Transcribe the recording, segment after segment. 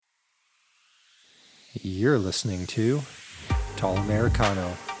You're listening to Tall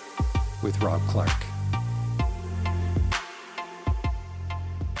Americano with Rob Clark.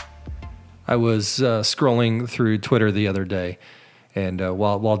 I was scrolling through Twitter the other day, and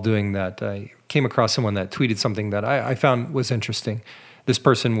while doing that, I came across someone that tweeted something that I found was interesting. This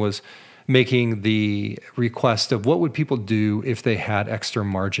person was making the request of what would people do if they had extra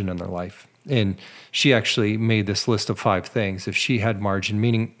margin in their life. And she actually made this list of 5 things. If she had margin,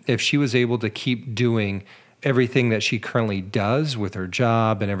 meaning if she was able to keep doing everything that she currently does with her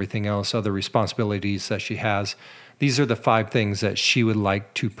job and everything else, other responsibilities that she has, these are the 5 things that she would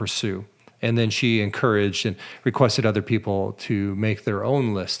like to pursue. And then she encouraged and requested other people to make their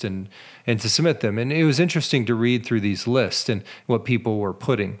own list and to submit them. And it was interesting to read through these lists and what people were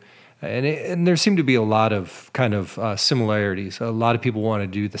putting. And there seemed to be a lot of kind of similarities. A lot of people want to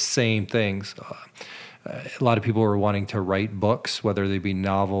do the same things. A lot of people are wanting to write books, whether they be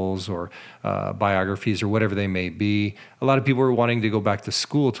novels or biographies or whatever they may be. A lot of people are wanting to go back to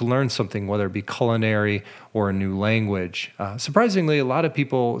school to learn something, whether it be culinary or a new language. Surprisingly, a lot of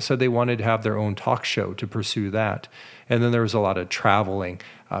people said they wanted to have their own talk show to pursue that. And then there was a lot of traveling.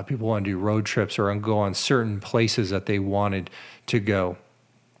 People want to do road trips or go on certain places that they wanted to go.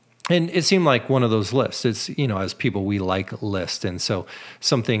 And it seemed like one of those lists. It's, as people, we like lists. And so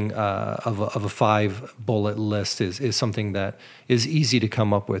something of a 5-bullet list is something that is easy to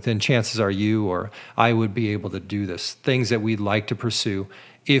come up with. And chances are you or I would be able to do this. Things that we'd like to pursue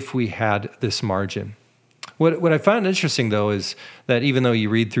if we had this margin. What I found interesting, though, is that even though you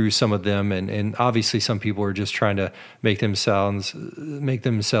read through some of them, and obviously some people are just trying to make themselves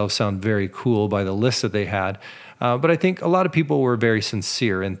sound very cool by the list that they had, but I think a lot of people were very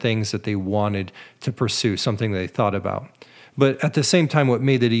sincere in things that they wanted to pursue, something they thought about. But at the same time, what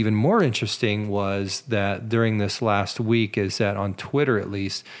made it even more interesting was that during this last week is that on Twitter, at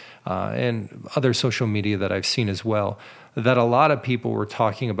least, and other social media that I've seen as well, that a lot of people were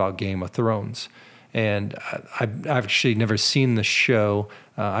talking about Game of Thrones. And I've actually never seen the show.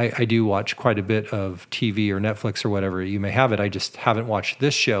 I do watch quite a bit of TV or Netflix or whatever you may have it. I just haven't watched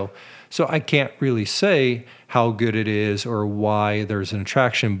this show. So I can't really say how good it is or why there's an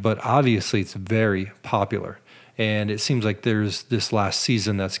attraction, but obviously it's very popular. And it seems like there's this last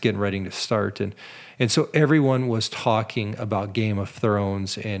season that's getting ready to start. And so everyone was talking about Game of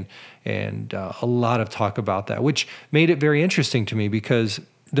Thrones and a lot of talk about that, which made it very interesting to me because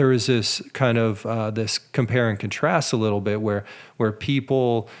there is this kind of this compare and contrast a little bit where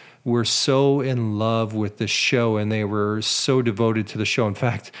people were so in love with the show and they were so devoted to the show. In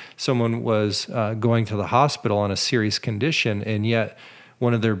fact, someone was going to the hospital on a serious condition, and yet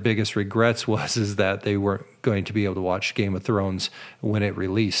one of their biggest regrets is that they weren't going to be able to watch Game of Thrones when it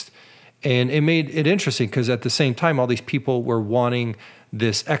released. And it made it interesting because at the same time, all these people were wanting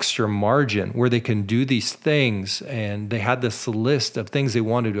this extra margin where they can do these things, and they had this list of things they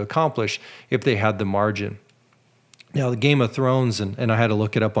wanted to accomplish if they had the margin. Now, the Game of Thrones, and I had to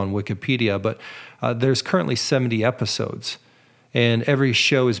look it up on Wikipedia, but there's currently 70 episodes, and every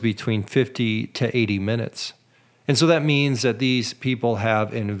show is between 50 to 80 minutes. And so that means that these people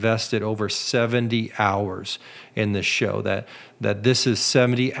have invested over 70 hours in this show, that this is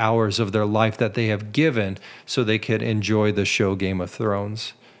 70 hours of their life that they have given so they could enjoy the show Game of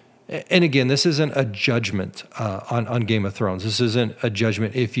Thrones. And again, this isn't a judgment on Game of Thrones. This isn't a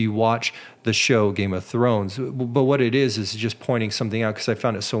judgment if you watch the show Game of Thrones. But what it is just pointing something out because I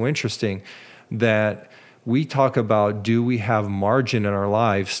found it so interesting that we talk about, do we have margin in our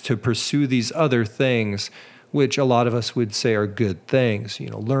lives to pursue these other things, which a lot of us would say are good things,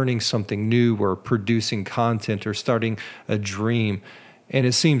 learning something new or producing content or starting a dream. And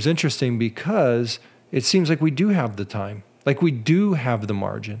it seems interesting because it seems like we do have the time, like we do have the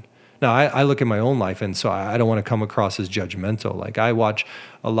margin. Now, I look at my own life, and so I don't want to come across as judgmental. Like, I watch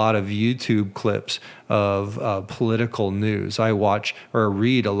a lot of YouTube clips of political news. I watch or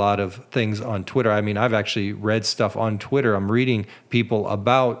read a lot of things on Twitter. I mean, I've actually read stuff on Twitter. I'm reading people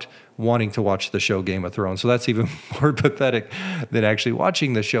about wanting to watch the show Game of Thrones. So that's even more pathetic than actually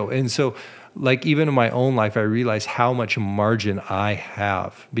watching the show. And so, like, even in my own life, I realize how much margin I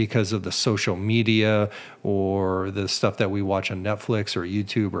have because of the social media or the stuff that we watch on Netflix or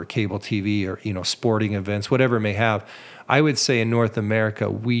YouTube or cable TV or, sporting events, whatever it may have. I would say in North America,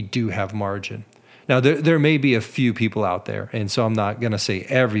 we do have margin. Now, there may be a few people out there, and so I'm not going to say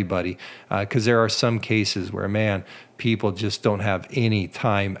everybody, because there are some cases where, people just don't have any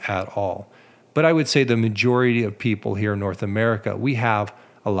time at all. But I would say the majority of people here in North America, we have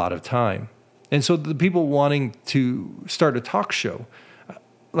a lot of time. And so the people wanting to start a talk show,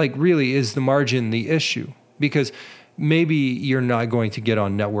 really, is the margin the issue? Because maybe you're not going to get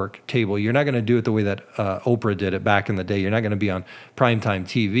on network table. You're not going to do it the way that Oprah did it back in the day. You're not going to be on primetime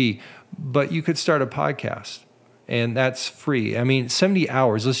TV, but you could start a podcast. And that's free. I mean, 70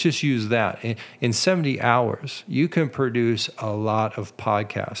 hours, let's just use that. In 70 hours, you can produce a lot of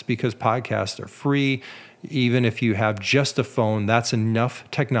podcasts because podcasts are free. Even if you have just a phone, that's enough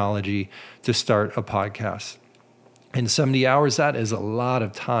technology to start a podcast. In 70 hours, that is a lot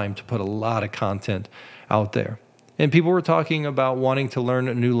of time to put a lot of content out there. And people were talking about wanting to learn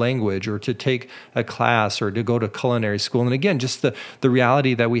a new language or to take a class or to go to culinary school. And again, just the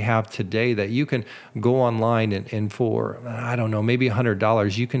reality that we have today that you can go online and for, I don't know, maybe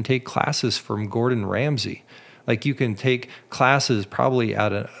 $100, you can take classes from Gordon Ramsay. Like you can take classes probably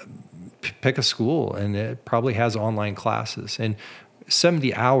pick a school and it probably has online classes. And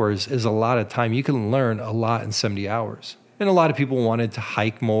 70 hours is a lot of time. You can learn a lot in 70 hours. And a lot of people wanted to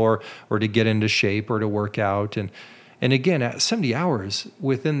hike more or to get into shape or to work out. And again, at 70 hours,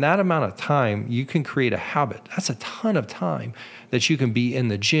 within that amount of time, you can create a habit. That's a ton of time that you can be in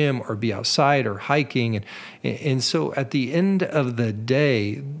the gym or be outside or hiking. And so at the end of the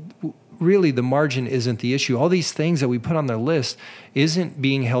day, really the margin isn't the issue. All these things that we put on the list isn't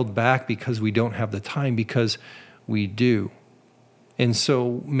being held back because we don't have the time, because we do. And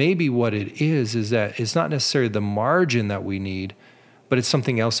so maybe what it is that it's not necessarily the margin that we need, but it's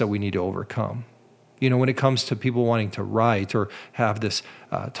something else that we need to overcome. You know, when it comes to people wanting to write or have this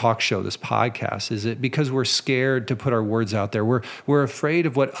talk show, this podcast, is it because we're scared to put our words out there? We're afraid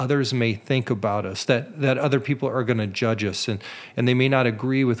of what others may think about us, that other people are going to judge us and they may not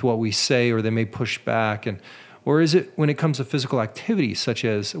agree with what we say or they may push back. Or is it when it comes to physical activity, such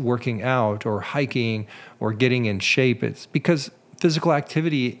as working out or hiking or getting in shape? It's because physical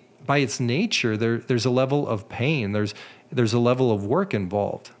activity, by its nature, there's a level of pain. There's a level of work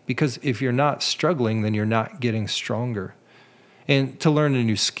involved. Because if you're not struggling, then you're not getting stronger. And to learn a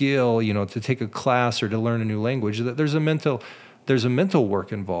new skill, to take a class or to learn a new language, there's a mental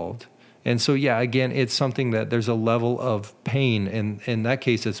work involved. And so, yeah, again, it's something that there's a level of pain. And in that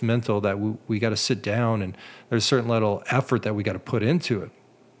case, it's mental, that we got to sit down and there's a certain level of effort that we got to put into it.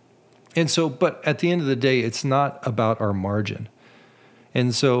 And so, but at the end of the day, it's not about our margin.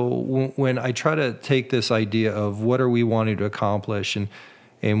 And so when I try to take this idea of what are we wanting to accomplish and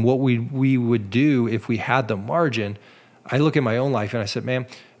what we would do if we had the margin, I look at my own life and I said, man,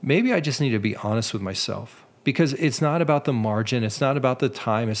 maybe I just need to be honest with myself, because it's not about the margin. It's not about the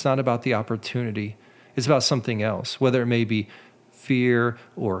time. It's not about the opportunity. It's about something else, whether it may be fear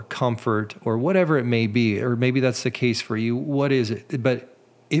or comfort or whatever it may be, or maybe that's the case for you. What is it? But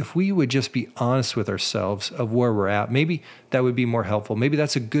if we would just be honest with ourselves of where we're at, maybe that would be more helpful. Maybe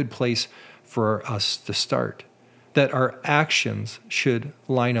that's a good place for us to start. That our actions should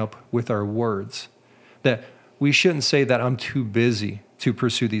line up with our words. That we shouldn't say that I'm too busy to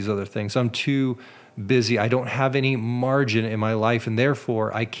pursue these other things. I'm too busy. I don't have any margin in my life, and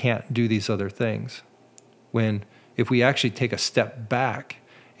therefore I can't do these other things. When if we actually take a step back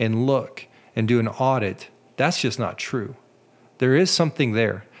and look and do an audit, that's just not true. There is something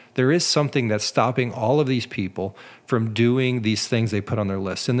there. There is something that's stopping all of these people from doing these things they put on their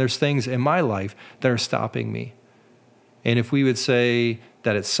list. And there's things in my life that are stopping me. And if we would say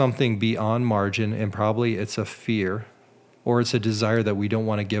that it's something beyond margin, and probably it's a fear, or it's a desire that we don't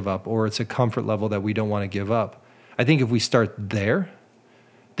want to give up, or it's a comfort level that we don't want to give up, I think if we start there,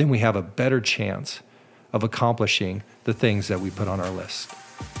 then we have a better chance of accomplishing the things that we put on our list.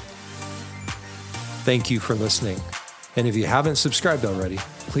 Thank you for listening. And if you haven't subscribed already,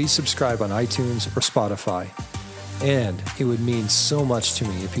 please subscribe on iTunes or Spotify. And it would mean so much to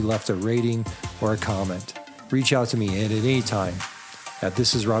me if you left a rating or a comment. Reach out to me at any time at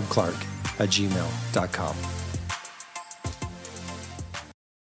thisisrobclark@gmail.com.